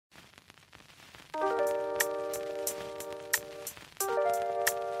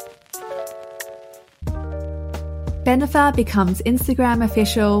Bennifer becomes Instagram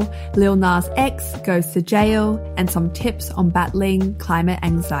official, Lil Nas X goes to jail, and some tips on battling climate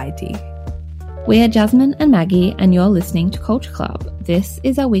anxiety. We are Jasmine and Maggie, and you're listening to Culture Club. This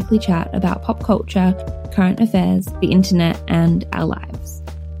is our weekly chat about pop culture, current affairs, the internet, and our lives.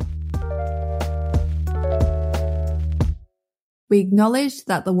 We acknowledge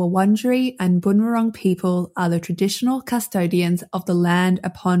that the Wurundjeri and Bunurong people are the traditional custodians of the land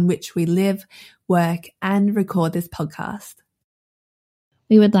upon which we live, work, and record this podcast.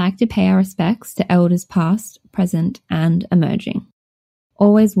 We would like to pay our respects to elders past, present, and emerging.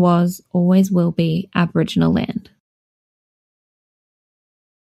 Always was, always will be Aboriginal land.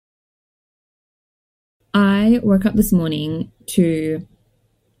 I woke up this morning to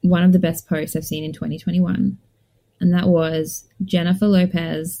one of the best posts I've seen in 2021, and that was Jennifer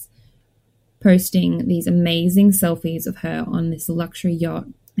Lopez posting these amazing selfies of her on this luxury yacht,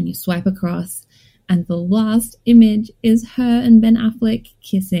 and you swipe across, and the last image is her and Ben Affleck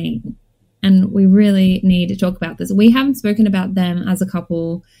kissing. And we really need to talk about this. We haven't spoken about them as a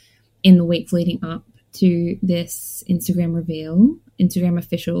couple in the weeks leading up to this Instagram reveal, Instagram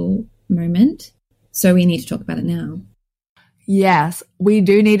official moment. So we need to talk about it now. Yes, we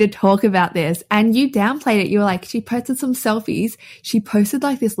do need to talk about this. And you downplayed it. You were like, she posted some selfies. She posted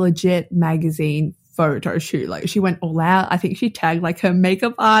like this legit magazine photo shoot. Like she went all out. I think she tagged like her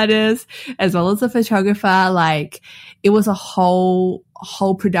makeup artist as well as the photographer. Like it was a whole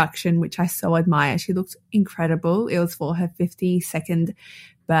production, which I so admire. She looked incredible. It was for her 52nd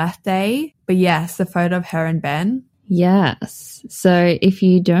birthday. But yes, the photo of her and Ben. Yes. So if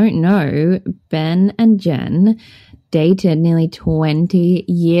you don't know, Ben and Jen dated nearly 20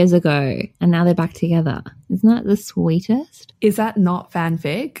 years ago and now they're back together. Isn't that the sweetest? Is that not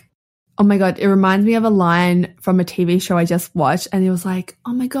fanfic? Oh my God, it reminds me of a line from a TV show I just watched, and it was like,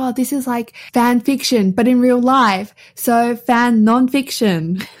 oh my God, this is like fan fiction, but in real life. So fan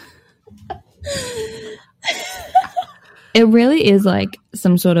non-fiction. It really is like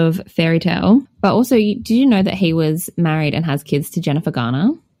some sort of fairy tale. But also, did you know that he was married and has kids to Jennifer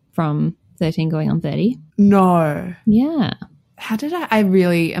Garner from 13 going on 30? No. Yeah. How did I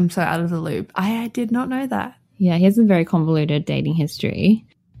really am so out of the loop. I did not know that. Yeah, he has a very convoluted dating history.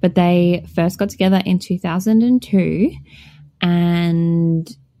 But they first got together in 2002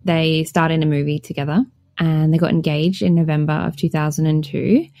 and they started a movie together, and they got engaged in November of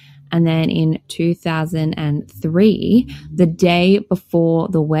 2002. And then in 2003, the day before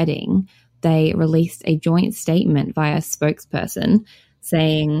the wedding, they released a joint statement via a spokesperson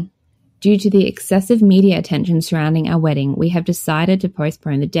saying, "Due to the excessive media attention surrounding our wedding, we have decided to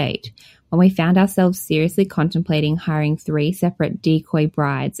postpone the date. When we found ourselves seriously contemplating hiring 3 separate decoy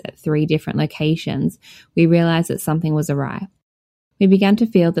brides at 3 different locations, we realized that something was awry. We began to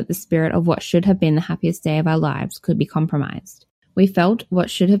feel that the spirit of what should have been the happiest day of our lives could be compromised. We felt what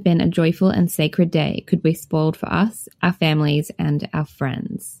should have been a joyful and sacred day could be spoiled for us, our families, and our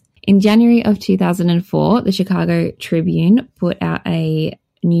friends." In January of 2004, the Chicago Tribune put out a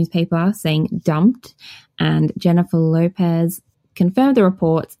newspaper saying dumped, and Jennifer Lopez confirmed the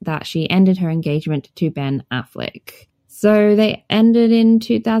reports that she ended her engagement to Ben Affleck. So they ended in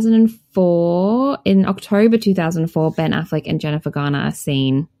 2004. In October 2004, Ben Affleck and Jennifer Garner are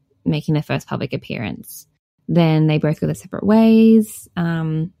seen making their first public appearance. Then they both go their separate ways.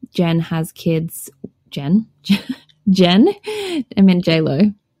 Jen has kids. Jen? I meant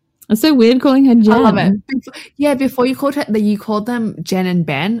J-Lo. It's so weird calling her Jen. I love it. Yeah, before you called them Jen and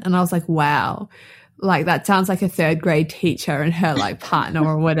Ben, and I was like, wow. Like, that sounds like a 3rd grade teacher and her, like, partner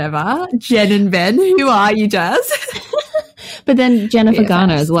or whatever. Jen and Ben, who are you, Jazz? But then Jennifer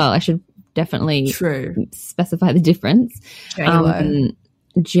Garner as well. I should definitely specify the difference. J-Lo.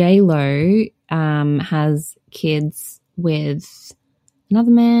 J-Lo has kids with another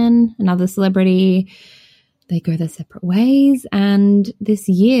man, another celebrity. They go their separate ways. And this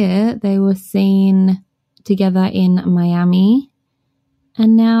year they were seen together in Miami.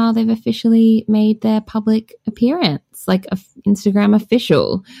 And now they've officially made their public appearance, like Instagram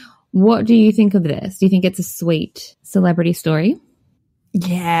official. What do you think of this? Do you think it's a sweet celebrity story?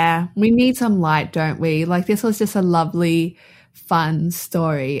 Yeah, we need some light, don't we? Like, this was just a lovely, fun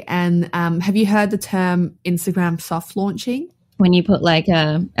story. And have you heard the term Instagram soft launching? When you put like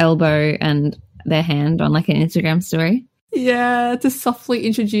a elbow and their hand on like an Instagram story? Yeah, to softly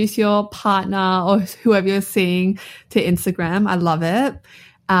introduce your partner or whoever you're seeing to Instagram. I love it.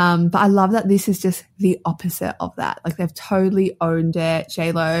 But I love that this is just the opposite of that. Like, they've totally owned it.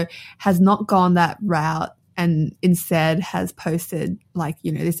 J-Lo has not gone that route and instead has posted, like,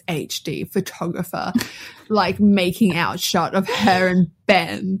 you know, this HD photographer like making out shot of her and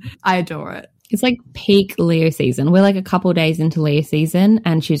Ben. I adore it. It's like peak Leo season. We're like a couple days into Leo season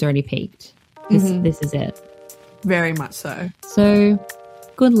and she's already peaked. This is it. Very much so. So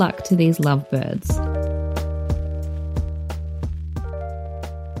good luck to these lovebirds.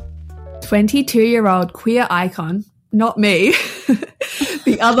 22-year-old queer icon, not me,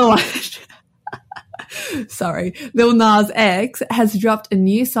 the other one, sorry, Lil Nas X has dropped a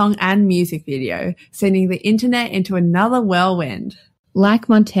new song and music video, sending the internet into another whirlwind. Like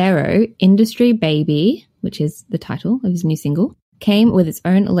Montero, Industry Baby, which is the title of his new single, came with its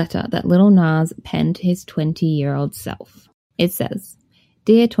own letter that Lil Nas penned to his 20-year-old self. It says,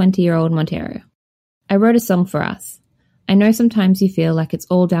 "Dear 20-year-old Montero, I wrote a song for us. I know sometimes you feel like it's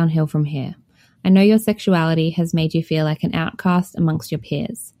all downhill from here. I know your sexuality has made you feel like an outcast amongst your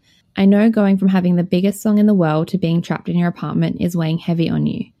peers. I know going from having the biggest song in the world to being trapped in your apartment is weighing heavy on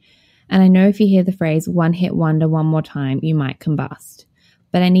you. And I know if you hear the phrase one hit wonder one more time, you might combust.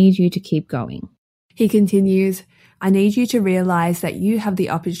 But I need you to keep going." He continues, "I need you to realize that you have the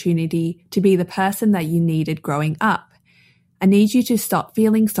opportunity to be the person that you needed growing up. I need you to stop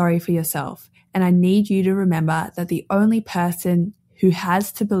feeling sorry for yourself. And I need you to remember that the only person who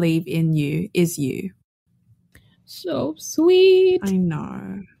has to believe in you is you." So sweet. I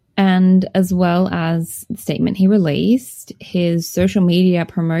know. And as well as the statement he released, his social media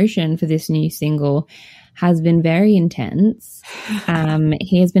promotion for this new single has been very intense.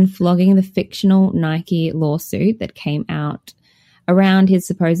 He has been flogging the fictional Nike lawsuit that came out around his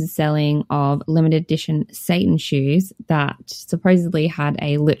supposed selling of limited edition Satan shoes that supposedly had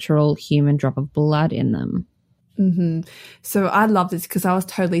a literal human drop of blood in them. So I love this because I was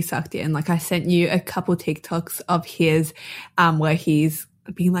totally sucked in. Like I sent you a couple TikToks of his where he's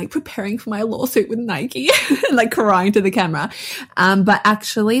being like preparing for my lawsuit with Nike, like crying to the camera. But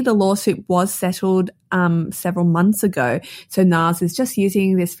actually the lawsuit was settled several months ago. So Nas is just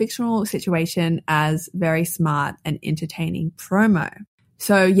using this fictional situation as very smart and entertaining promo.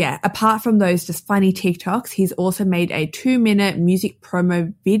 So yeah, apart from those just funny TikToks, he's also made a 2-minute music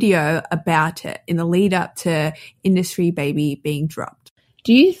promo video about it in the lead up to Industry Baby being dropped.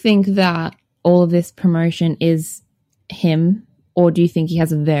 Do you think that all of this promotion is him, or do you think he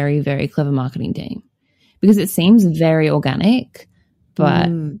has a very, very clever marketing team? Because it seems very organic, but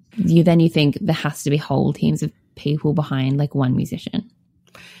you think there has to be whole teams of people behind like one musician.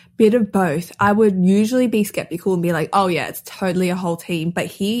 Bit of both. I would usually be skeptical and be like, oh yeah, it's totally a whole team, but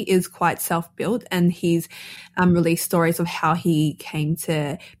he is quite self-built and he's released stories of how he came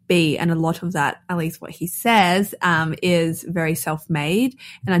to be, and a lot of that, at least what he says, is very self-made,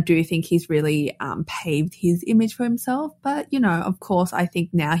 and I do think he's really paved his image for himself. But you know, of course, I think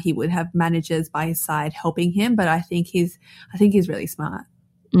now he would have managers by his side helping him, but I think he's really smart.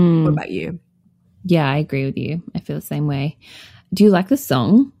 What about you? Yeah, I agree with you. I feel the same way. Do you like the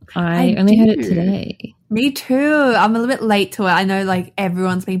song? I only heard it today. Me too. I'm a little bit late to it. I know like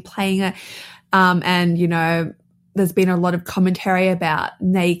everyone's been playing it. And you know, there's been a lot of commentary about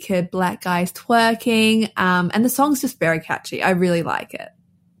naked black guys twerking. And the song's just very catchy. I really like it.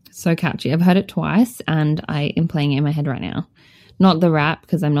 So catchy. I've heard it twice and I am playing it in my head right now. Not the rap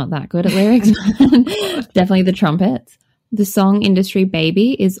because I'm not that good at lyrics. Definitely the trumpets. The song Industry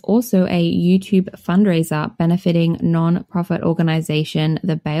Baby is also a YouTube fundraiser benefiting non-profit organization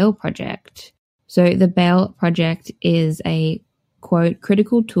The Bail Project. So The Bail Project is a, quote,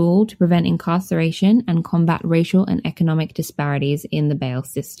 critical tool to prevent incarceration and combat racial and economic disparities in the bail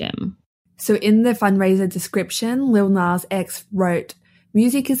system. So in the fundraiser description, Lil Nas X wrote,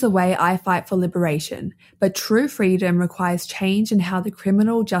 "Music is the way I fight for liberation, but true freedom requires change in how the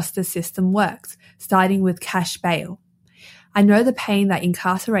criminal justice system works, starting with cash bail. I know the pain that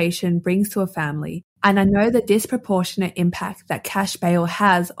incarceration brings to a family, and I know the disproportionate impact that cash bail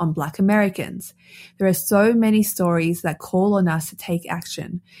has on Black Americans. There are so many stories that call on us to take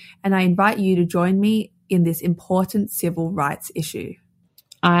action, and I invite you to join me in this important civil rights issue."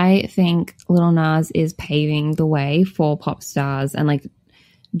 I think Lil Nas is paving the way for pop stars and like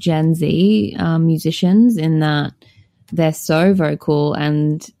Gen Z musicians in that they're so vocal,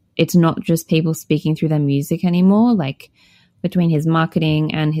 and it's not just people speaking through their music anymore. Like between his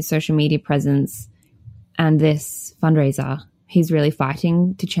marketing and his social media presence and this fundraiser, he's really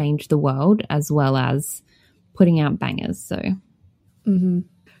fighting to change the world as well as putting out bangers. So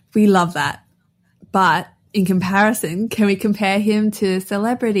we love that. But in comparison, can we compare him to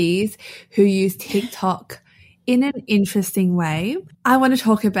celebrities who use TikTok in an interesting way? I want to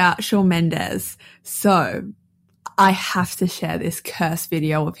talk about Shawn Mendes. So I have to share this curse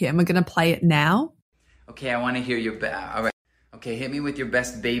video of him. We're going to play it now. Okay, I want to hear your all right. Okay, hit me with your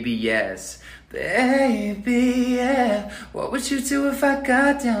best baby yes. Baby, yeah. What would you do if I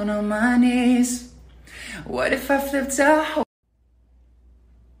got down on my knees? What if I flipped out?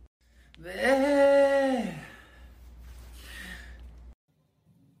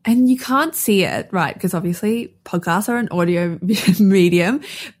 And you can't see it, right? Because obviously podcasts are an audio medium,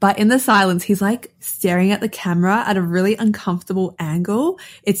 but in the silence, he's like staring at the camera at a really uncomfortable angle.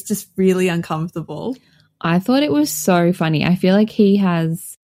 It's just really uncomfortable. I thought it was so funny. I feel like he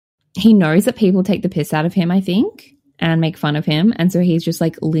knows that people take the piss out of him, I think, and make fun of him. And so he's just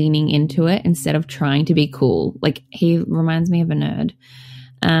like leaning into it instead of trying to be cool. Like he reminds me of a nerd.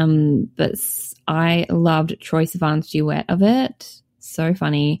 But I loved Troye Sivan's duet of it. So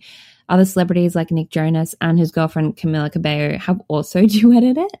funny. Other celebrities like Nick Jonas and his girlfriend Camila Cabello have also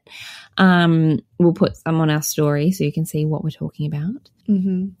duetted it. We'll put some on our story so you can see what we're talking about.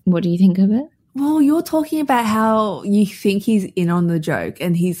 Mm-hmm. What do you think of it? Well, you're talking about how you think he's in on the joke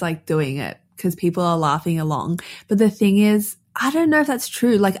and he's like doing it because people are laughing along. But the thing is, I don't know if that's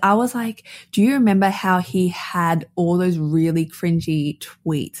true. Like I was like, do you remember how he had all those really cringy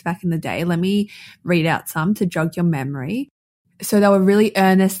tweets back in the day? Let me read out some to jog your memory. So they were really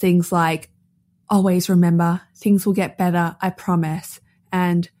earnest things like, always remember, things will get better, I promise.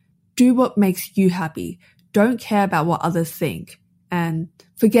 And do what makes you happy. Don't care about what others think. And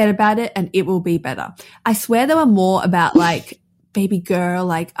forget about it and it will be better. I swear there were more about like, baby girl,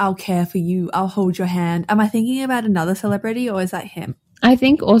 like, I'll care for you, I'll hold your hand. Am I thinking about another celebrity or is that him? I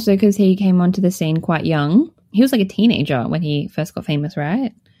think also because he came onto the scene quite young. He was like a teenager when he first got famous,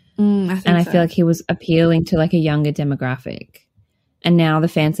 right? I feel like he was appealing to like a younger demographic. And now the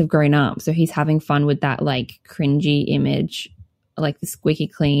fans have grown up. So he's having fun with that like cringy image, like the squeaky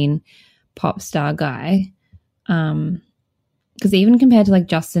clean pop star guy. Because even compared to like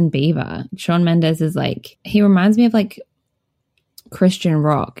Justin Bieber, Shawn Mendes is like, he reminds me of like Christian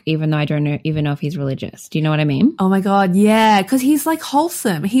rock, even though I don't even know if he's religious. Do you know what I mean? Oh my God, yeah. Because he's like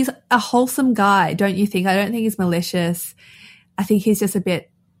wholesome. He's a wholesome guy, don't you think? I don't think he's malicious. I think he's just a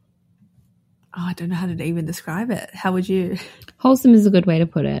bit, I don't know how to even describe it. How would you? Wholesome is a good way to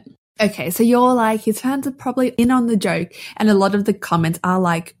put it. Okay, so you're like, his fans are probably in on the joke. And a lot of the comments are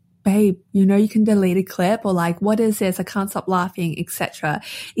like, babe, you know you can delete a clip, or like, what is this? I can't stop laughing, etc.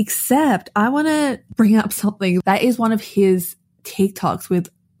 Except I want to bring up something that is one of his TikToks with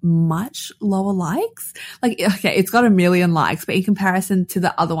much lower likes. Like, okay, it's got 1 million likes, but in comparison to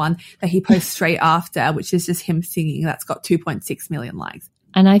the other one that he posts straight after, which is just him singing, that's got 2.6 million likes.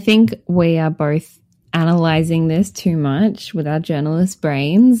 And I think we are both analyzing this too much with our journalist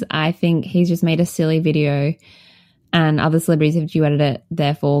brains. I think he's just made a silly video and other celebrities have duetted it,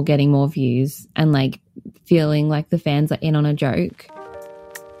 therefore getting more views and like feeling like the fans are in on a joke.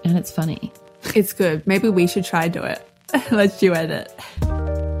 And it's funny. It's good. Maybe we should try do it. Let's duet it.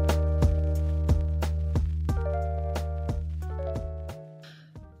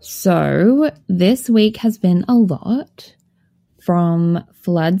 So this week has been a lot, from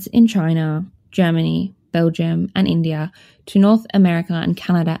floods in China, Germany, Belgium and India to North America and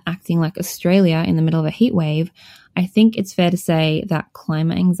Canada acting like Australia in the middle of a heat wave. I think it's fair to say that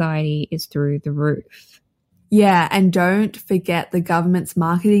climate anxiety is through the roof. Yeah, and don't forget the government's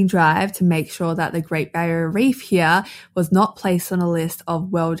marketing drive to make sure that the Great Barrier Reef here was not placed on a list of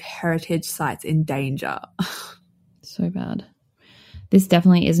World Heritage Sites in danger. So bad. This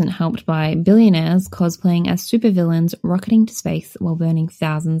definitely isn't helped by billionaires cosplaying as supervillains rocketing to space while burning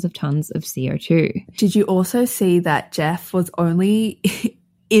thousands of tons of CO2. Did you also see that Jeff was only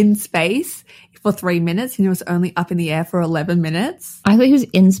in space for 3 minutes and he was only up in the air for 11 minutes? I thought he was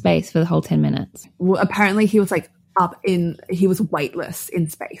in space for the whole 10 minutes. Well, apparently he was like he was weightless in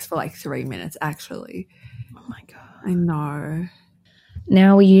space for like 3 minutes actually. Oh my God. I know.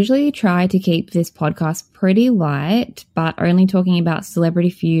 Now, we usually try to keep this podcast pretty light, but only talking about celebrity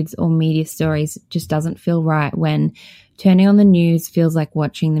feuds or media stories just doesn't feel right when turning on the news feels like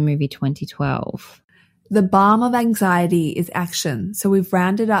watching the movie 2012. The balm of anxiety is action, so we've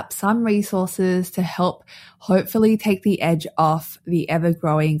rounded up some resources to help hopefully take the edge off the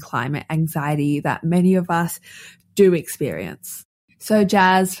ever-growing climate anxiety that many of us do experience. So,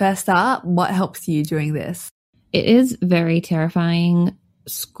 Jazz, first up, what helps you during this? It is very terrifying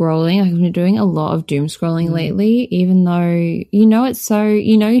scrolling. I've been doing a lot of doom scrolling lately, even though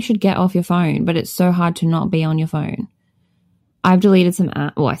you should get off your phone, but it's so hard to not be on your phone. I've deleted some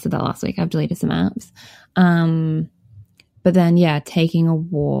apps. Well, I said that last week. I've deleted some apps. But then, yeah, taking a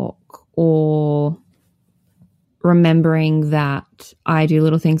walk or remembering that I do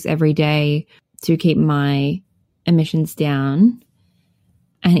little things every day to keep my emissions down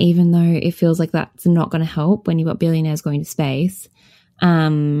And even though it feels like that's not going to help when you've got billionaires going to space, you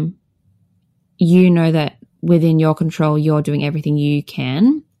know that within your control, you're doing everything you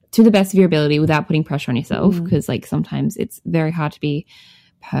can to the best of your ability without putting pressure on yourself, because like sometimes it's very hard to be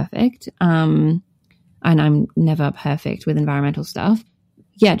perfect. And I'm never perfect with environmental stuff.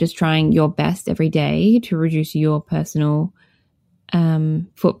 Yeah, just trying your best every day to reduce your personal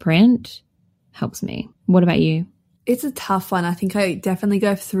footprint helps me. What about you? It's a tough one. I think I definitely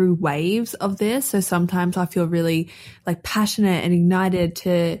go through waves of this. So sometimes I feel really like passionate and ignited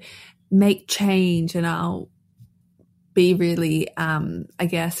to make change, and I'll be really, I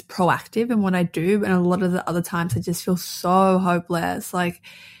guess, proactive in what I do. And a lot of the other times I just feel so hopeless. Like,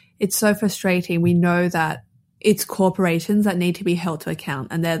 it's so frustrating. We know that it's corporations that need to be held to account,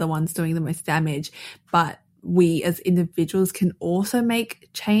 and they're the ones doing the most damage. But we as individuals can also make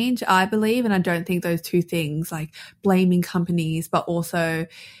change, I believe. And I don't think those two things, like blaming companies, but also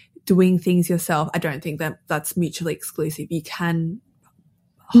doing things yourself, I don't think that that's mutually exclusive. You can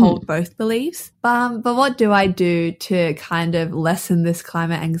hold both beliefs. But what do I do to kind of lessen this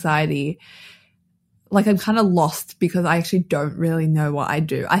climate anxiety? Like, I'm kind of lost because I actually don't really know what I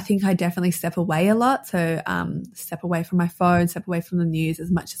do. I think I definitely step away a lot. So step away from my phone, step away from the news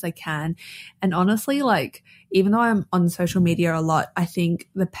as much as I can. And honestly, like, even though I'm on social media a lot, I think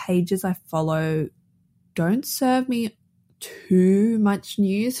the pages I follow don't serve me too much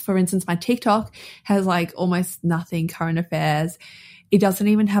news. For instance, my TikTok has like almost nothing current affairs. It doesn't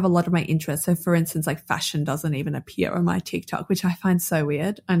even have a lot of my interests. So for instance, like fashion doesn't even appear on my TikTok, which I find so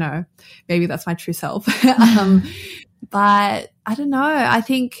weird. I know, maybe that's my true self. But I don't know. I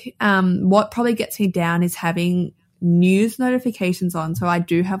think what probably gets me down is having news notifications on. So I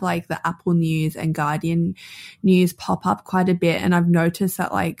do have like the Apple News and Guardian News pop up quite a bit. And I've noticed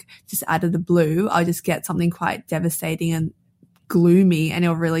that, like, just out of the blue, I'll just get something quite devastating and gloomy, and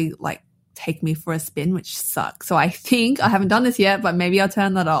it'll really like take me for a spin, which sucks. So I think I haven't done this yet, but maybe I'll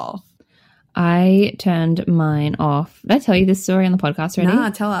turn that off. I turned mine off. Did I tell you this story on the podcast already? Nah,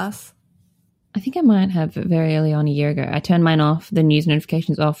 tell us. I think I might have very early on, a year ago. I turned mine off, the news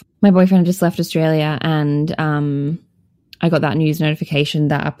notifications off. My boyfriend just left Australia, and I got that news notification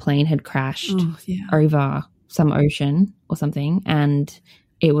that a plane had crashed over some ocean or something, and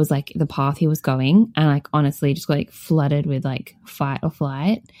it was like the path he was going, and like honestly just got like flooded with like fight or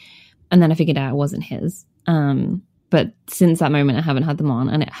flight. And then I figured out it wasn't his. But since that moment, I haven't had them on,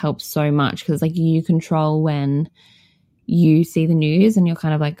 and it helps so much because like you control when you see the news and you're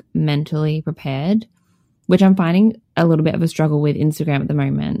kind of like mentally prepared, which I'm finding a little bit of a struggle with Instagram at the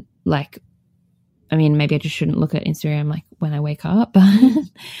moment. Like, I mean, maybe I just shouldn't look at Instagram like when I wake up.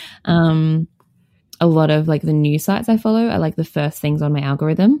 A lot of like the news sites I follow are like the first things on my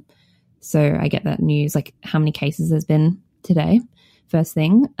algorithm. So I get that news, like how many cases there's been today, first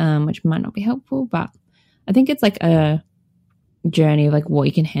thing, which might not be helpful, but I think it's like a journey of like what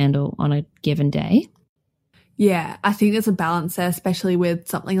you can handle on a given day. Yeah, I think there's a balance there, especially with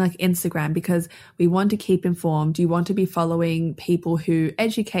something like Instagram, because we want to keep informed. You want to be following people who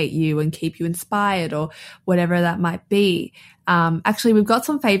educate you and keep you inspired or whatever that might be. Actually, we've got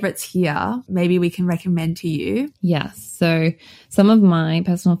some favorites here. Maybe we can recommend to you. Yes. So some of my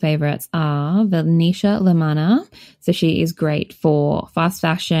personal favorites are Venetia Lamana. So she is great for fast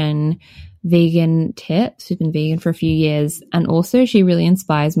fashion, vegan tips. She's been vegan for a few years. And also she really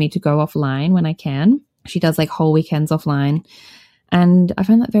inspires me to go offline when I can. She does like whole weekends offline. And I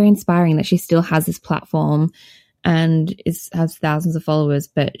find that very inspiring that she still has this platform and has thousands of followers,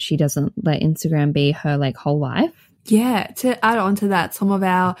 but she doesn't let Instagram be her like whole life. Yeah, to add on to that, some of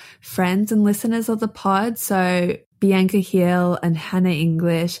our friends and listeners of the pod, so Bianca Hill and Hannah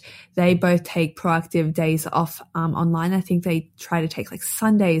English, they both take proactive days off online. I think they try to take like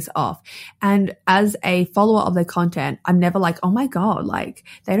Sundays off. And as a follower of their content, I'm never like, oh my God, like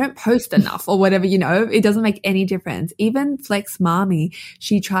they don't post enough or whatever, you know, it doesn't make any difference. Even Flex Mami,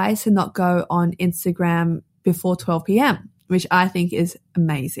 she tries to not go on Instagram before 12 p.m., which I think is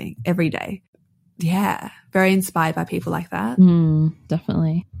amazing every day. Yeah, very inspired by people like that.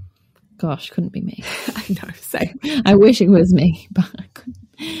 Definitely. Gosh, couldn't be me. I know, same. I wish it was me, but I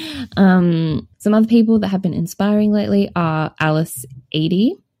couldn't. Some other people that have been inspiring lately are Alice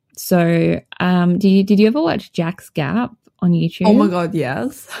Eady. So did you ever watch Jack's Gap on YouTube? Oh my God,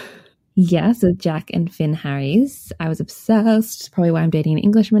 yes. Yeah, so Jack and Finn Harries. I was obsessed. Probably why I'm dating an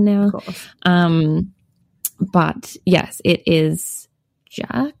Englishman now. Of course. But yes, it is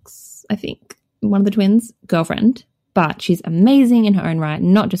Jack's, I think, one of the twins' girlfriend. But she's amazing in her own right,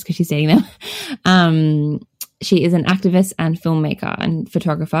 not just because she's dating them. She is an activist and filmmaker and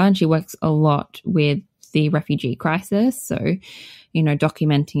photographer, and she works a lot with the refugee crisis. So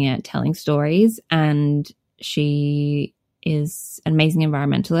documenting it, telling stories. And she is an amazing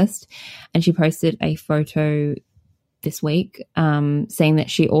environmentalist. And she posted a photo this week saying that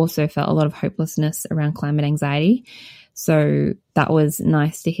she also felt a lot of hopelessness around climate anxiety. So that was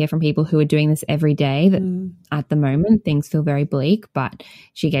nice to hear from people who are doing this every day, that at the moment things feel very bleak, but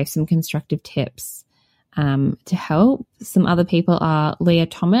she gave some constructive tips to help. Some other people are Leah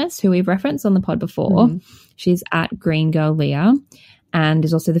Thomas, who we've referenced on the pod before. She's at Green Girl Leah and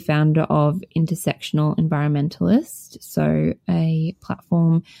is also the founder of Intersectional Environmentalist, so a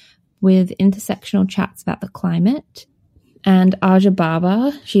platform with intersectional chats about the climate. And Aja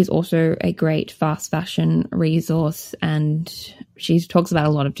Barber, she's also a great fast fashion resource, and she talks about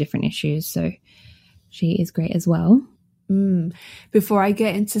a lot of different issues, so she is great as well. Before I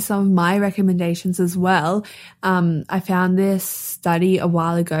get into some of my recommendations as well, I found this study a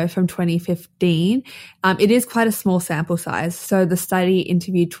while ago from 2015. It is quite a small sample size. So the study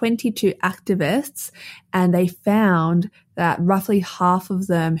interviewed 22 activists, and they found that roughly half of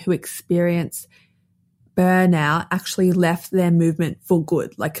them who experienced burnout actually left their movement for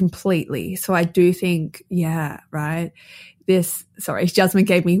good, like completely. So I do think, right. Jasmine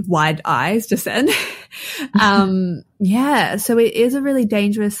gave me wide eyes just then. So it is a really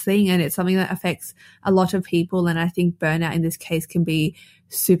dangerous thing, and it's something that affects a lot of people. And I think burnout in this case can be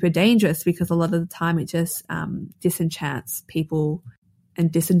super dangerous because a lot of the time it just disenchants people and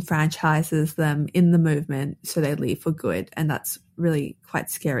disenfranchises them in the movement, so they leave for good. And that's really quite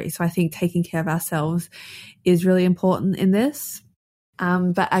scary. So I think taking care of ourselves is really important in this.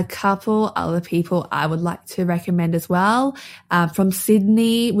 But a couple other people I would like to recommend as well. From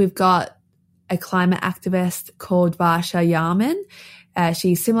Sydney, we've got a climate activist called Varsha Yarman.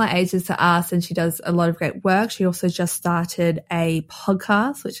 She's similar ages to us, and she does a lot of great work. She also just started a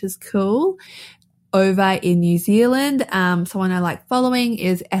podcast, which is cool. Over in New Zealand, someone I like following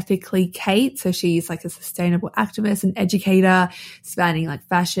is Ethically Kate. So she's like a sustainable activist and educator spanning like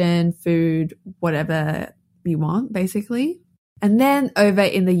fashion, food, whatever you want, basically. And then over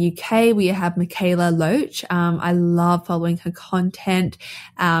in the UK, we have Michaela Loach. I love following her content,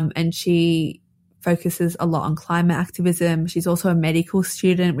 and she focuses a lot on climate activism. She's also a medical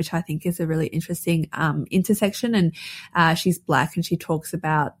student, which I think is a really interesting intersection. And she's Black, and she talks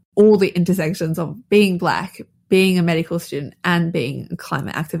about all the intersections of being Black, being a medical student, and being a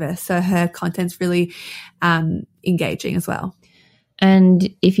climate activist. So her content's really engaging as well.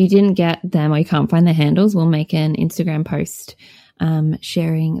 And if you didn't get them or you can't find their handles, we'll make an Instagram post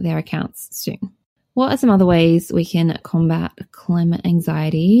sharing their accounts soon. What are some other ways we can combat climate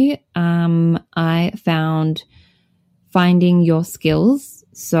anxiety? I found finding your skills.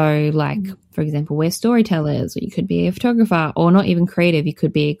 So like, for example, we're storytellers, or you could be a photographer, or not even creative. You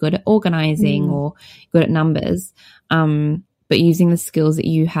could be good at organizing or good at numbers. But using the skills that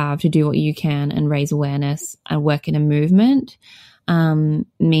you have to do what you can and raise awareness and work in a movement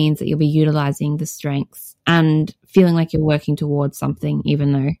means that you'll be utilizing the strengths and feeling like you're working towards something,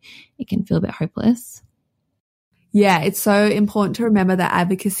 even though it can feel a bit hopeless. Yeah, it's so important to remember that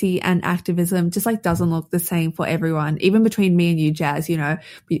advocacy and activism just like doesn't look the same for everyone. Even between me and you, Jazz,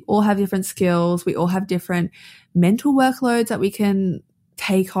 we all have different skills. We all have different mental workloads that we can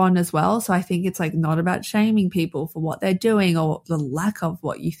take on as well. So I think it's like not about shaming people for what they're doing or the lack of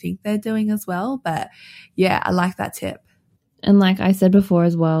what you think they're doing as well. But yeah, I like that tip. And like I said before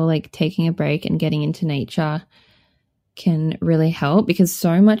as well, like taking a break and getting into nature can really help, because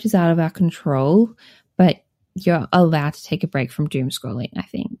so much is out of our control, but you're allowed to take a break from doom scrolling, I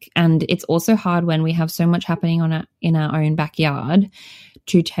think. And it's also hard when we have so much happening in our own backyard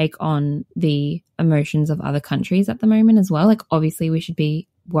to take on the emotions of other countries at the moment as well. Like obviously we should be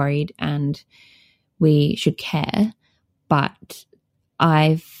worried and we should care, but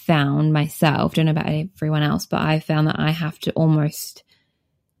I've found myself, don't know about everyone else, but I found that I have to almost,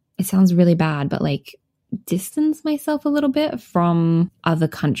 it sounds really bad, but like distance myself a little bit from other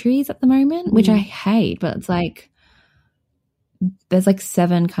countries at the moment, which I hate, but it's like there's like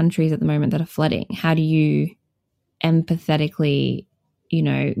 7 countries at the moment that are flooding. How do you empathetically,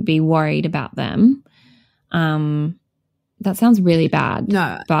 be worried about them? That sounds really bad.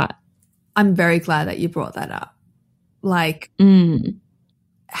 No, but I'm very glad that you brought that up. Like,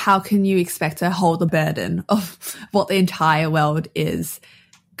 how can you expect to hold the burden of what the entire world is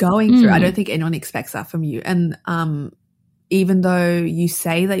going through? I don't think anyone expects that from you. And even though you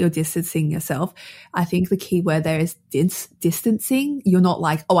say that you're distancing yourself, I think the key word there is distancing. You're not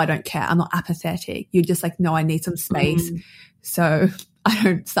like, oh, I don't care, I'm not apathetic. You're just like, no, I need some space so I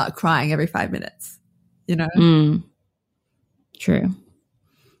don't start crying every 5 minutes, True.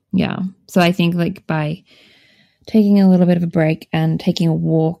 Yeah. So I think like by taking a little bit of a break and taking a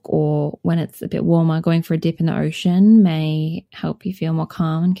walk, or when it's a bit warmer, going for a dip in the ocean may help you feel more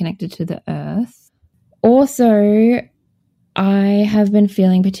calm and connected to the earth. Also, I have been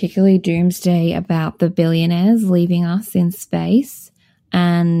feeling particularly doomsday about the billionaires leaving us in space,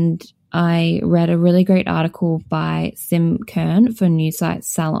 and I read a really great article by Sim Kern for news site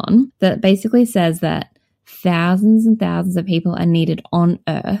Salon that basically says that thousands and thousands of people are needed on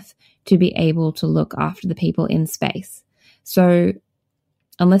Earth to be able to look after the people in space. So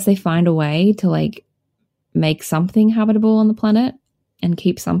unless they find a way to like make something habitable on the planet and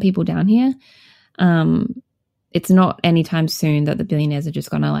keep some people down here, it's not anytime soon that the billionaires are just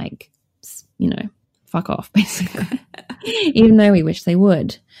going to like, you know, fuck off basically, even though we wish they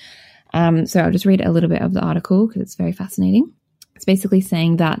would. So I'll just read a little bit of the article because it's very fascinating. It's basically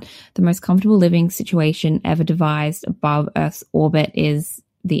saying that the most comfortable living situation ever devised above Earth's orbit is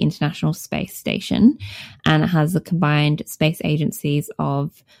the International Space Station, and it has the combined space agencies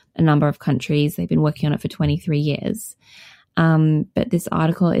of a number of countries. They've been working on it for 23 years. But this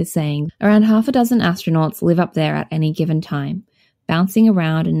article is saying around half a dozen astronauts live up there at any given time, bouncing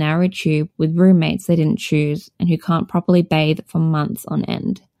around a narrow tube with roommates they didn't choose and who can't properly bathe for months on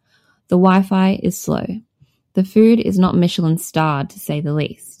end. The Wi-Fi is slow. The food is not Michelin starred, to say the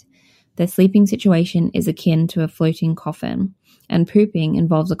least. Their sleeping situation is akin to a floating coffin, and pooping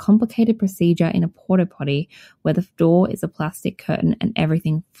involves a complicated procedure in a porta potty where the door is a plastic curtain and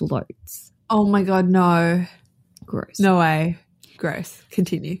everything floats. Oh my God, no. Gross. No way. Gross.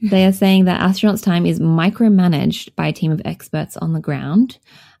 Continue. They are saying that astronauts' time is micromanaged by a team of experts on the ground.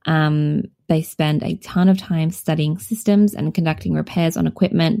 They spend a ton of time studying systems and conducting repairs on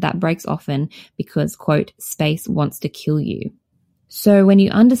equipment that breaks often because, quote, space wants to kill you. So when you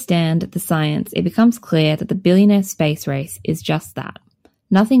understand the science, it becomes clear that the billionaire space race is just that.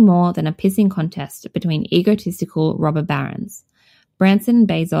 Nothing more than a pissing contest between egotistical robber barons. Branson and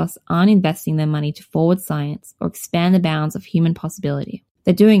Bezos aren't investing their money to forward science or expand the bounds of human possibility.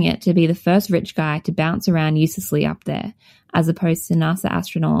 They're doing it to be the first rich guy to bounce around uselessly up there, as opposed to NASA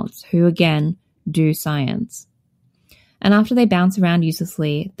astronauts who, again, do science. And after they bounce around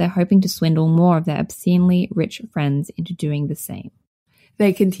uselessly, they're hoping to swindle more of their obscenely rich friends into doing the same.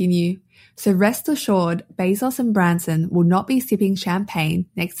 They continue. So rest assured, Bezos and Branson will not be sipping champagne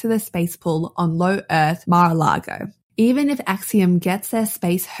next to the space pool on low Earth Mar-a-Lago. Even if Axiom gets their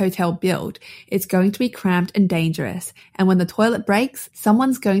space hotel built, it's going to be cramped and dangerous, and when the toilet breaks,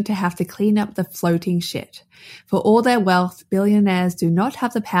 someone's going to have to clean up the floating shit. For all their wealth, billionaires do not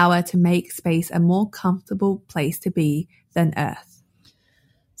have the power to make space a more comfortable place to be than Earth.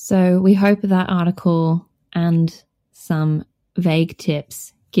 So we hope that article and some vague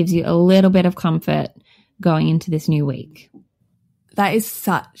tips gives you a little bit of comfort going into this new week. That is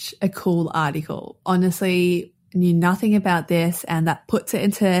such a cool article. Honestly, knew nothing about this, and that puts it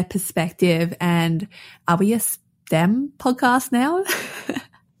into perspective. And are we a STEM podcast now?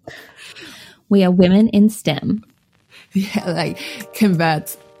 We are women in STEM. Yeah, like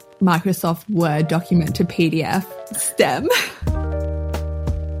converts Microsoft Word document to PDF. STEM.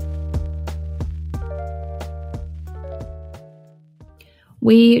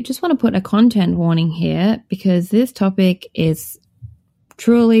 We just want to put a content warning here because this topic is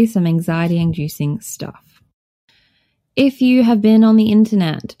truly some anxiety-inducing stuff. If you have been on the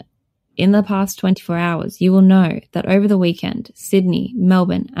internet in the past 24 hours, you will know that over the weekend, Sydney,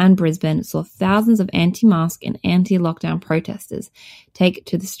 Melbourne, and Brisbane saw thousands of anti-mask and anti-lockdown protesters take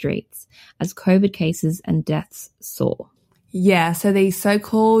to the streets as COVID cases and deaths soar. Yeah, so these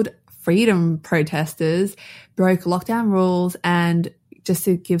so-called freedom protesters broke lockdown rules, and just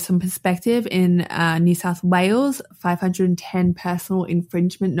to give some perspective, in New South Wales, 510 personal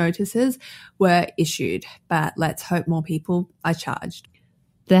infringement notices were issued, but let's hope more people are charged.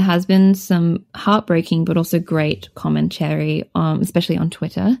 There has been some heartbreaking but also great commentary, especially on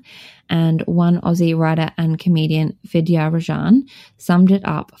Twitter, and one Aussie writer and comedian, Vidya Rajan, summed it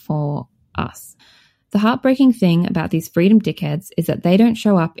up for us. The heartbreaking thing about these freedom dickheads is that they don't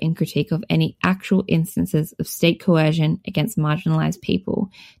show up in critique of any actual instances of state coercion against marginalized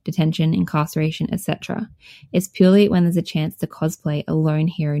people, detention, incarceration, etc. It's purely when there's a chance to cosplay a lone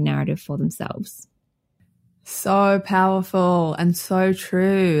hero narrative for themselves. So powerful and so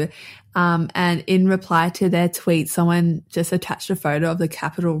true. And in reply to their tweet, someone just attached a photo of the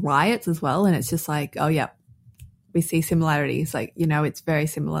Capitol riots as well. And it's just like, oh, yeah, we see similarities. Like, you know, it's very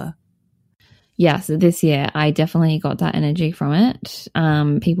similar. Yeah, so this year I definitely got that energy from it.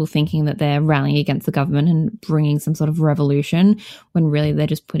 People thinking that they're rallying against the government and bringing some sort of revolution when really they're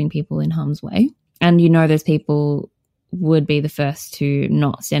just putting people in harm's way. And you know those people would be the first to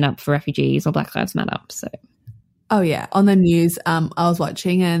not stand up for refugees or Black Lives Matter. So Oh yeah, on the news, I was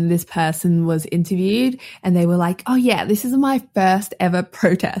watching and this person was interviewed and they were like, "Oh yeah, this is my first ever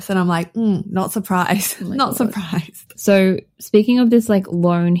protest," and I'm like, not surprised, Oh my not God. surprised. So speaking of this like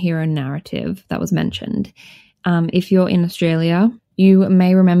lone hero narrative that was mentioned, if you're in Australia, you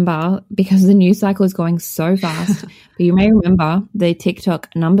may remember, because the news cycle is going so fast, but you may remember the TikTok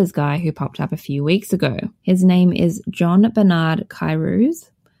numbers guy who popped up a few weeks ago. His name is John Bernard Kairouz,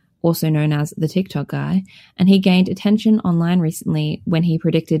 also known as the TikTok guy, and he gained attention online recently when he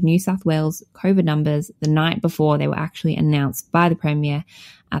predicted New South Wales COVID numbers the night before they were actually announced by the Premier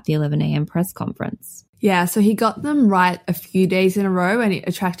at the 11 a.m. press conference. Yeah, so he got them right a few days in a row and it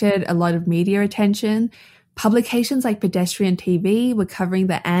attracted a lot of media attention. Publications like Pedestrian TV were covering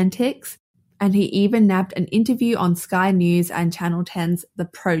the antics, and he even nabbed an interview on Sky News and Channel 10's The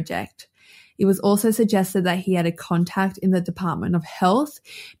Project. It was also suggested that he had a contact in the Department of Health,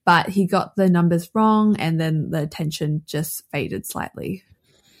 but he got the numbers wrong and then the attention just faded slightly.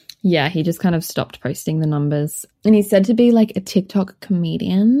 Yeah, he just kind of stopped posting the numbers. And he's said to be like a TikTok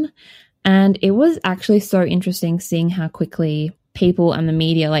comedian. And it was actually so interesting seeing how quickly people and the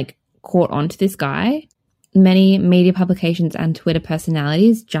media like caught on to this guy. Many media publications and Twitter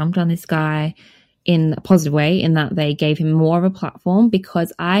personalities jumped on this guy in a positive way, in that they gave him more of a platform,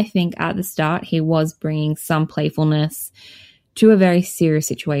 because I think at the start he was bringing some playfulness to a very serious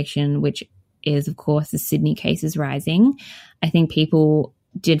situation, which is, of course, the Sydney cases rising. I think people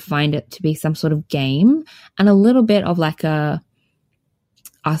did find it to be some sort of game and a little bit of like a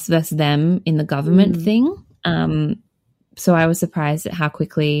us versus them in the government thing. So I was surprised at how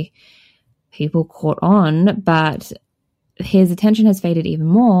quickly people caught on, but his attention has faded even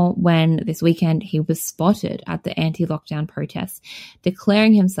more when this weekend he was spotted at the anti-lockdown protests,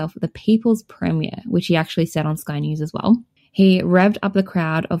 declaring himself the people's premier, which he actually said on Sky News as well. He revved up the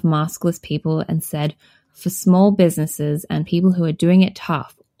crowd of maskless people and said, "For small businesses and people who are doing it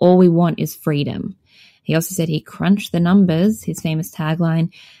tough, all we want is freedom." He also said he crunched the numbers, his famous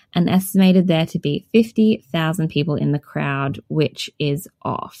tagline, and estimated there to be 50,000 people in the crowd, which is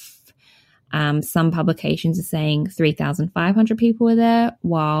off. Some publications are saying 3,500 people were there,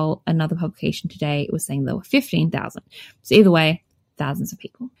 while another publication today was saying there were 15,000. So either way, thousands of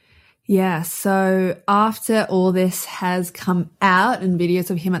people. Yeah, so after all this has come out and videos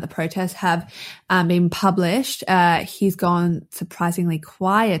of him at the protest have been published, he's gone surprisingly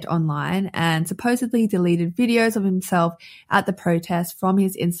quiet online and supposedly deleted videos of himself at the protest from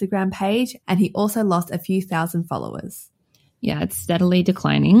his Instagram page, and he also lost a few thousand followers. Yeah, it's steadily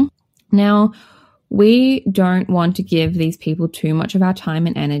declining. Now, we don't want to give these people too much of our time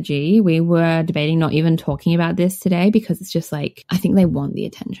and energy. We were debating not even talking about this today because it's just like, I think they want the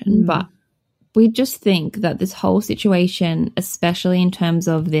attention. But we just think that this whole situation, especially in terms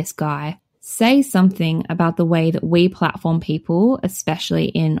of this guy, says something about the way that we platform people, especially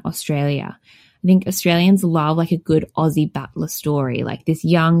in Australia. I think Australians love like a good Aussie battler story, like this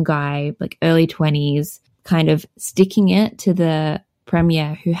young guy, like early 20s, kind of sticking it to the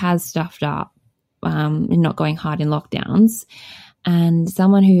Premier who has stuffed up and not going hard in lockdowns, and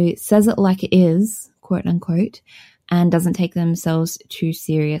someone who says it like it is, quote unquote, and doesn't take themselves too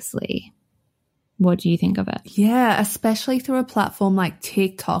seriously. What do you think of it? Yeah, especially through a platform like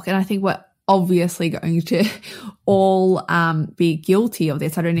TikTok. And I think we're obviously going to all be guilty of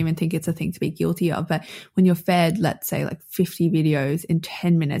this. I don't even think it's a thing to be guilty of. But when you're fed, let's say, like 50 videos in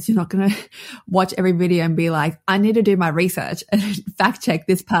 10 minutes, you're not going to watch every video and be like, I need to do my research and fact check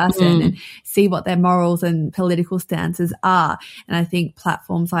this person and see what their morals and political stances are. And I think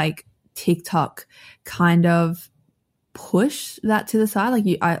platforms like TikTok kind of push that to the side. Like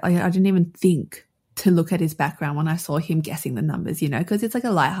I didn't even think to look at his background when I saw him guessing the numbers, you know, because it's like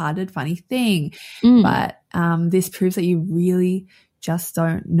a lighthearted, funny thing. But this proves that you really just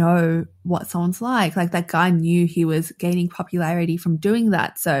don't know what someone's like. Like that guy knew he was gaining popularity from doing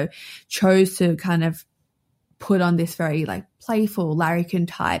that, so chose to kind of put on this very like playful larrikin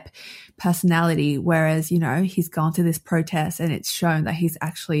type personality, whereas, you know, he's gone to this protest and it's shown that he's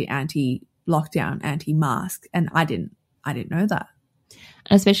actually anti-lockdown, anti-mask, and I didn't know that.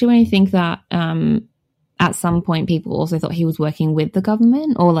 Especially when you think that at some point people also thought he was working with the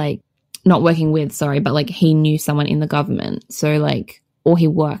government, or like not working with, sorry, but like he knew someone in the government. So like, or he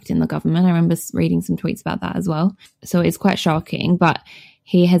worked in the government. I remember reading some tweets about that as well. So it's quite shocking, but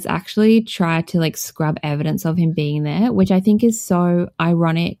he has actually tried to like scrub evidence of him being there, which I think is so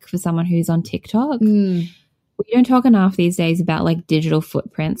ironic for someone who's on TikTok. We don't talk enough these days about like digital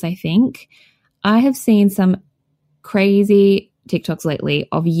footprints, I think. I have seen some crazy TikToks lately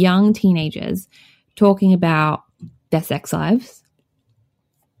of young teenagers talking about their sex lives,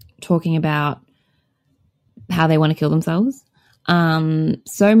 talking about how they want to kill themselves.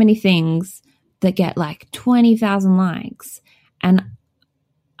 So many things that get like 20,000 likes. And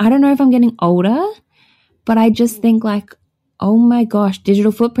I don't know if I'm getting older, but I just think like, oh my gosh,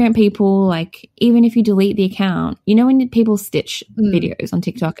 digital footprint people, like even if you delete the account, you know when people stitch videos on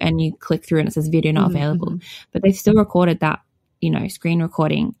TikTok and you click through and it says video not available, but they've still recorded that, you know, screen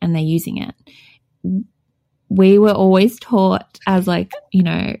recording and they're using it. We were always taught as like, you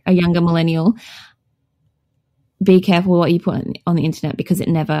know, a younger millennial, be careful what you put on the internet because it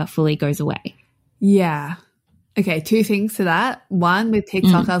never fully goes away. Yeah. Okay, two things to that. One, with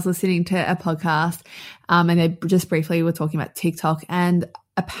TikTok, I was listening to a podcast and they just briefly were talking about TikTok, and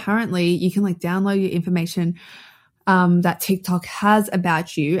apparently you can like download your information that TikTok has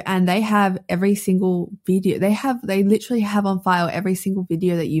about you, and they have every single video. They literally have on file every single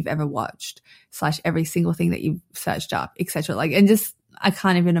video that you've ever watched / every single thing that you've searched up, etc. Like, and just I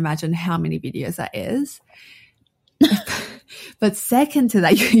can't even imagine how many videos that is. But second to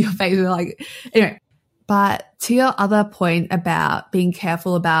that, your face was like, anyway. But to your other point about being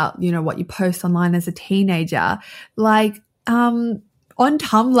careful about, you know, what you post online as a teenager, like on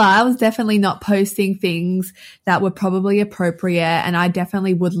Tumblr, I was definitely not posting things that were probably appropriate, and I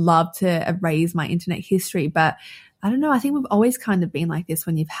definitely would love to erase my internet history. But I don't know, I think we've always kind of been like this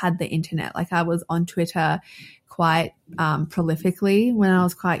when you've had the internet. Like I was on Twitter quite prolifically when I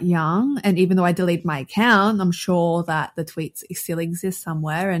was quite young, and even though I deleted my account, I'm sure that the tweets still exist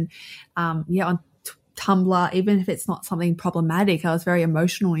somewhere. And on Tumblr, even if it's not something problematic, I was very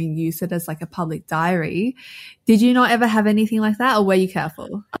emotional and used it as like a public diary. Did you not ever have anything like that, or were you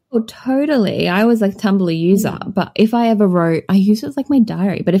careful? Oh, totally. I was like Tumblr user, but if I ever wrote, I used it as like my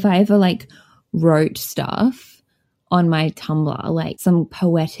diary, but if I ever like wrote stuff on my Tumblr, like some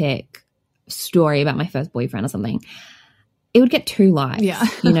poetic story about my first boyfriend or something, it would get 2 likes. Yeah.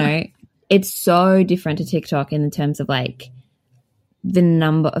 You know, it's so different to TikTok in terms of like the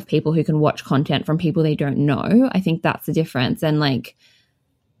number of people who can watch content from people they don't know. I think that's the difference. And like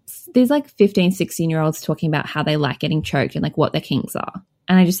there's like 15, 16-year-olds talking about how they like getting choked and like what their kinks are.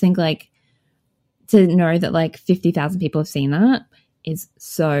 And I just think like to know that like 50,000 people have seen that is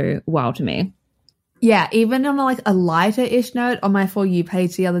so wild to me. Yeah, even on like a lighter-ish note, on my For You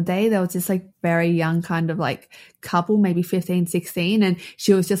page the other day, there was this like very young kind of like couple, maybe 15, 16, and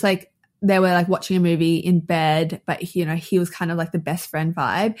she was just like, they were like watching a movie in bed, but you know, he was kind of like the best friend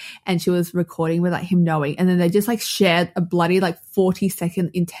vibe, and she was recording with like him knowing, and then they just like shared a bloody like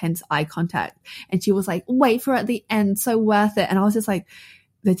 40-second intense eye contact, and she was like, wait for it at the end, so worth it. And I was just like,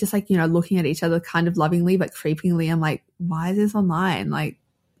 they're just like, you know, looking at each other kind of lovingly but creepingly. I'm like, why is this online? Like,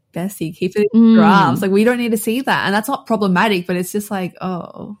 Bessie, keep it in your arms. Like, we don't need to see that. And that's not problematic, but it's just like,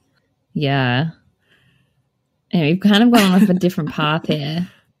 oh. Yeah. Anyway, we've kind of gone off a different path here.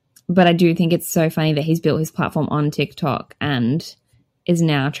 But I do think it's so funny that he's built his platform on TikTok and is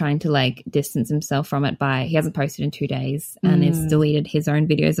now trying to like distance himself from it by, he hasn't posted in 2 days and has deleted his own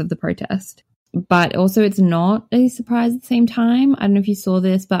videos of the protest. But also it's not a surprise at the same time. I don't know if you saw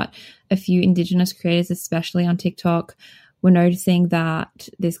this, but a few Indigenous creators, especially on TikTok, were noticing that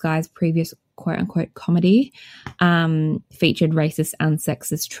this guy's previous quote-unquote comedy featured racist and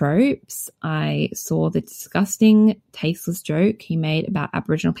sexist tropes. I saw the disgusting, tasteless joke he made about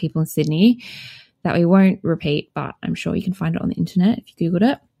Aboriginal people in Sydney that we won't repeat, but I'm sure you can find it on the internet if you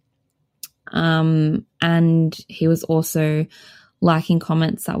Googled it. And he was also liking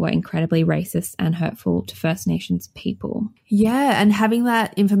comments that were incredibly racist and hurtful to First Nations people. Yeah, and having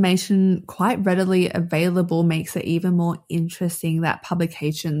that information quite readily available makes it even more interesting that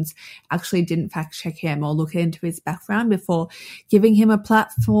publications actually didn't fact check him or look into his background before giving him a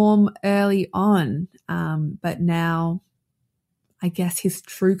platform early on. But now I guess his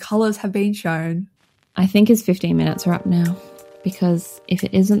true colours have been shown. I think his 15 minutes are up now, because if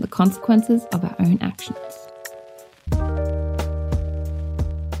it isn't the consequences of our own actions.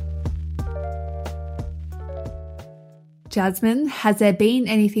 Jasmine, has there been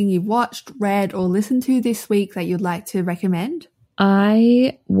anything you've watched, read, or listened to this week that you'd like to recommend?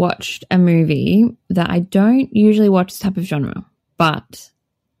 I watched a movie that I don't usually watch this type of genre, but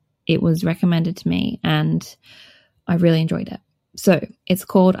it was recommended to me and I really enjoyed it. So it's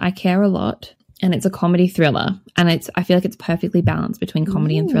called I Care a Lot, and it's a comedy thriller, and I feel like it's perfectly balanced between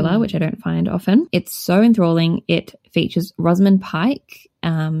comedy and thriller, which I don't find often. It's so enthralling. It features Rosamund Pike.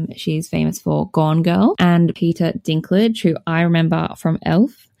 She's famous for Gone Girl, and Peter Dinklage, who I remember from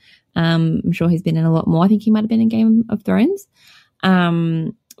Elf. I'm sure he's been in a lot more. I think he might have been in Game of Thrones.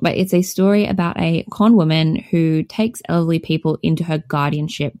 But it's a story about a con woman who takes elderly people into her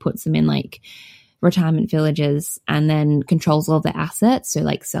guardianship, puts them in like retirement villages, and then controls all of their assets. So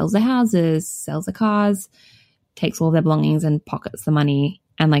like sells their houses, sells their cars, takes all their belongings and pockets the money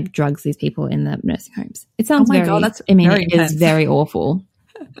and like drugs these people in the nursing homes. It sounds God, that's I mean, very it intense. is very awful.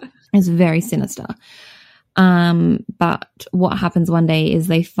 It's very sinister. But what happens one day is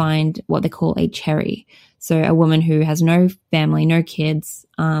they find what they call a cherry. So a woman who has no family, no kids,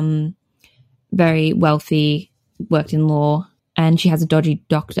 very wealthy, worked in law, and she has a dodgy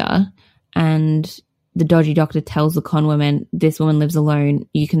doctor. And the dodgy doctor tells the con woman, this woman lives alone.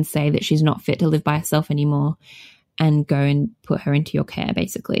 You can say that she's not fit to live by herself anymore and go and put her into your care,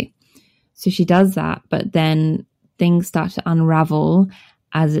 basically. So she does that, but then things start to unravel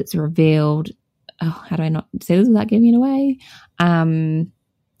as it's revealed. Oh, how do I not say this without giving it away?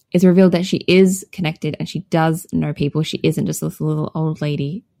 It's revealed that she is connected and she does know people. She isn't just this little old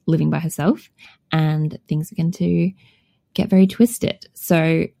lady living by herself, and things are going to get very twisted.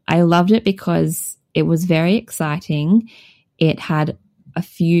 So I loved it because it was very exciting. It had a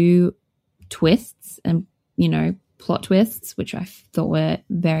few twists and, you know, plot twists, which I thought were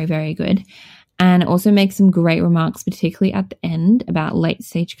very, very good. And it also makes some great remarks, particularly at the end, about late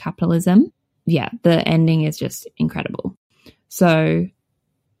stage capitalism. Yeah, the ending is just incredible. So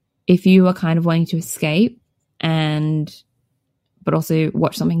if you are kind of wanting to escape but also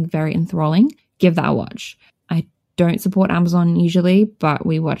watch something very enthralling, give that a watch. I don't support Amazon usually, but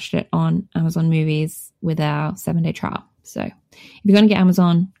we watched it on Amazon Movies with our 7-day trial. So if you're going to get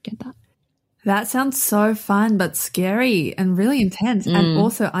Amazon, get that. That sounds so fun, but scary and really intense and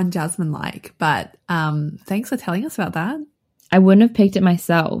also un-Jasmine-like. But thanks for telling us about that. I wouldn't have picked it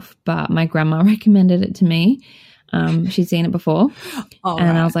myself, but my grandma recommended it to me. She'd seen it before.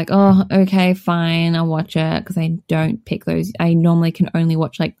 And I was like, oh, okay, fine, I'll watch it, because I don't pick those. I normally can only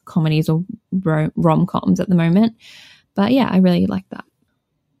watch like comedies or rom-coms at the moment. But yeah, I really like that.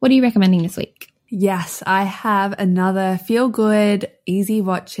 What are you recommending this week? Yes, I have another feel-good,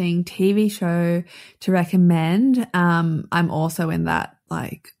 easy-watching TV show to recommend. I'm also in that,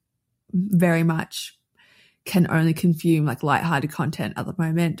 like, very much can only consume like lighthearted content at the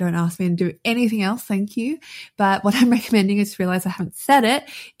moment. Don't ask me to do anything else, thank you. But what I'm recommending, is to realize I haven't said it,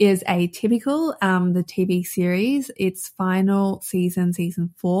 is Atypical, the TV series. Its final season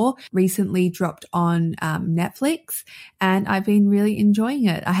 4, recently dropped on Netflix, and I've been really enjoying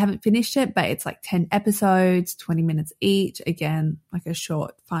it. I haven't finished it, but it's like 10 episodes, 20 minutes each. Again, like a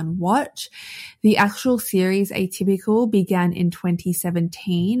short, fun watch. The actual series Atypical began in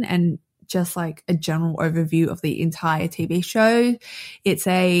 2017, and just like a general overview of the entire TV show. It's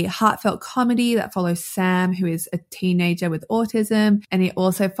a heartfelt comedy that follows Sam, who is a teenager with autism, and it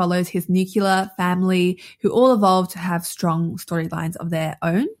also follows his nuclear family, who all evolve to have strong storylines of their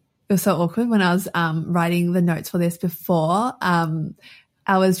own. It was so awkward when I was writing the notes for this before.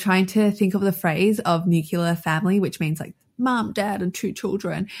 I was trying to think of the phrase of nuclear family, which means like mom, dad, and 2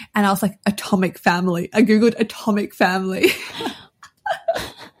 children. And I was like, atomic family. I Googled atomic family.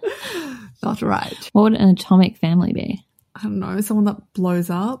 Not right. What would an atomic family be? I don't know, someone that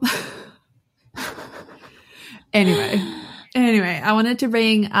blows up. Anyway, I wanted to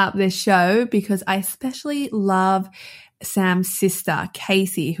bring up this show because I especially love Sam's sister,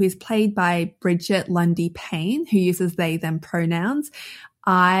 Casey, who is played by Bridget Lundy Payne, who uses they, them pronouns.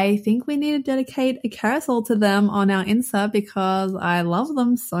 I think we need to dedicate a carousel to them on our Insta because I love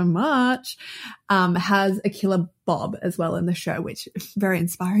them so much. Has a killer Bob as well in the show, which is very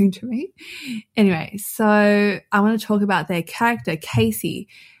inspiring to me. Anyway, so I want to talk about their character, Casey.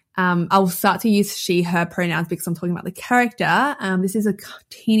 I'll start to use she, her pronouns because I'm talking about the character. This is a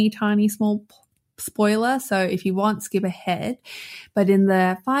teeny tiny small spoiler, so if you want, skip ahead. But in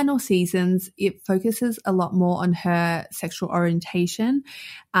the final seasons, it focuses a lot more on her sexual orientation.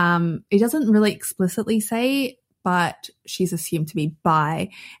 It doesn't really explicitly say, but she's assumed to be bi,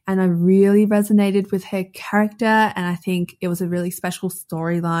 and I really resonated with her character, and I think it was a really special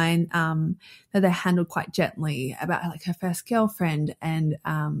storyline that they handled quite gently about like her first girlfriend and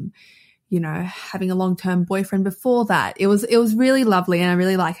you know, having a long-term boyfriend before that. It was really lovely, and I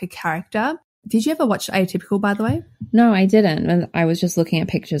really like her character. Did you ever watch Atypical, by the way? No, I didn't. I was just looking at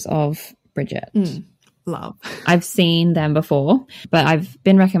pictures of Bridget. Love. I've seen them before, but I've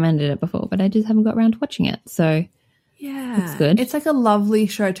been recommended it before, but I just haven't got around to watching it. So yeah, it's good. It's like a lovely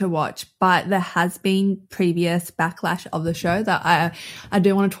show to watch, but there has been previous backlash of the show that I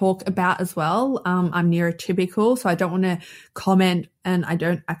do want to talk about as well. I'm neurotypical, so I don't want to comment, and I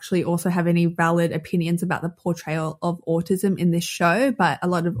don't actually also have any valid opinions about the portrayal of autism in this show, but a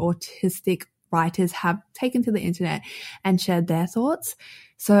lot of autistic writers have taken to the internet and shared their thoughts.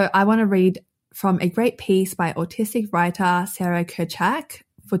 So I want to read from a great piece by autistic writer Sarah Kerchak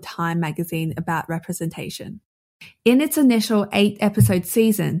for Time magazine about representation. In its initial 8-episode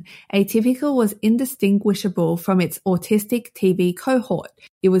season, Atypical was indistinguishable from its autistic TV cohort.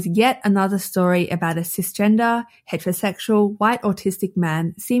 It was yet another story about a cisgender, heterosexual, white autistic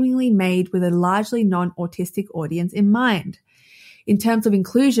man seemingly made with a largely non-autistic audience in mind. In terms of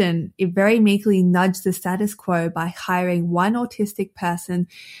inclusion, it very meekly nudged the status quo by hiring one autistic person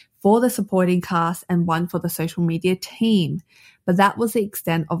for the supporting cast and one for the social media team. But that was the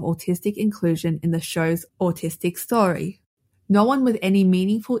extent of autistic inclusion in the show's autistic story. No one with any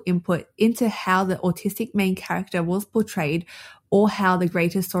meaningful input into how the autistic main character was portrayed or how the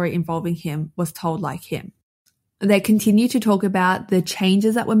greater story involving him was told like him. They continue to talk about the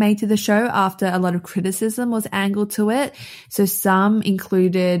changes that were made to the show after a lot of criticism was angled to it. So some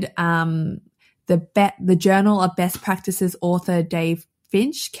included the Journal of Best Practices author Dave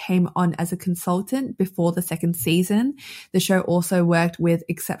Finch came on as a consultant before the second season. The show also worked with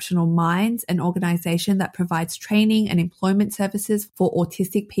Exceptional Minds, an organization that provides training and employment services for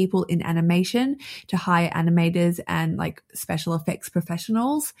autistic people in animation, to hire animators and like special effects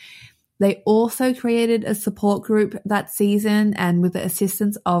professionals. They also created a support group that season, and with the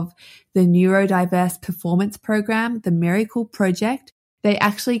assistance of the Neurodiverse Performance Program, the Miracle Project, they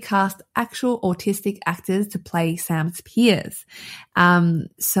actually cast actual autistic actors to play Sam's peers.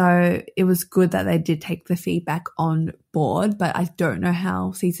 So it was good that they did take the feedback on board, but I don't know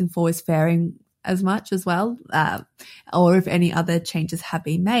how season 4 is faring as much as well, or if any other changes have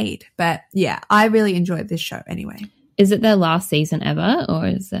been made. But yeah, I really enjoyed this show anyway. Is it their last season ever, or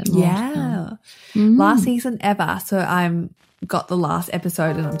is it more? Yeah. Last season ever. So I'm got the last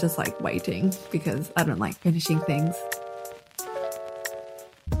episode and I'm just like waiting because I don't like finishing things.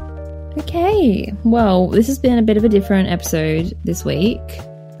 Okay, well, this has been a bit of a different episode this week,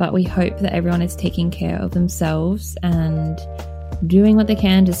 but we hope that everyone is taking care of themselves and doing what they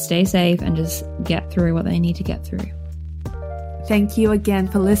can to stay safe and just get through what they need to get through. Thank you again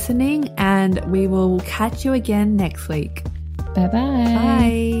for listening, and we will catch you again next week. Bye-bye.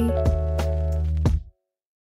 Bye.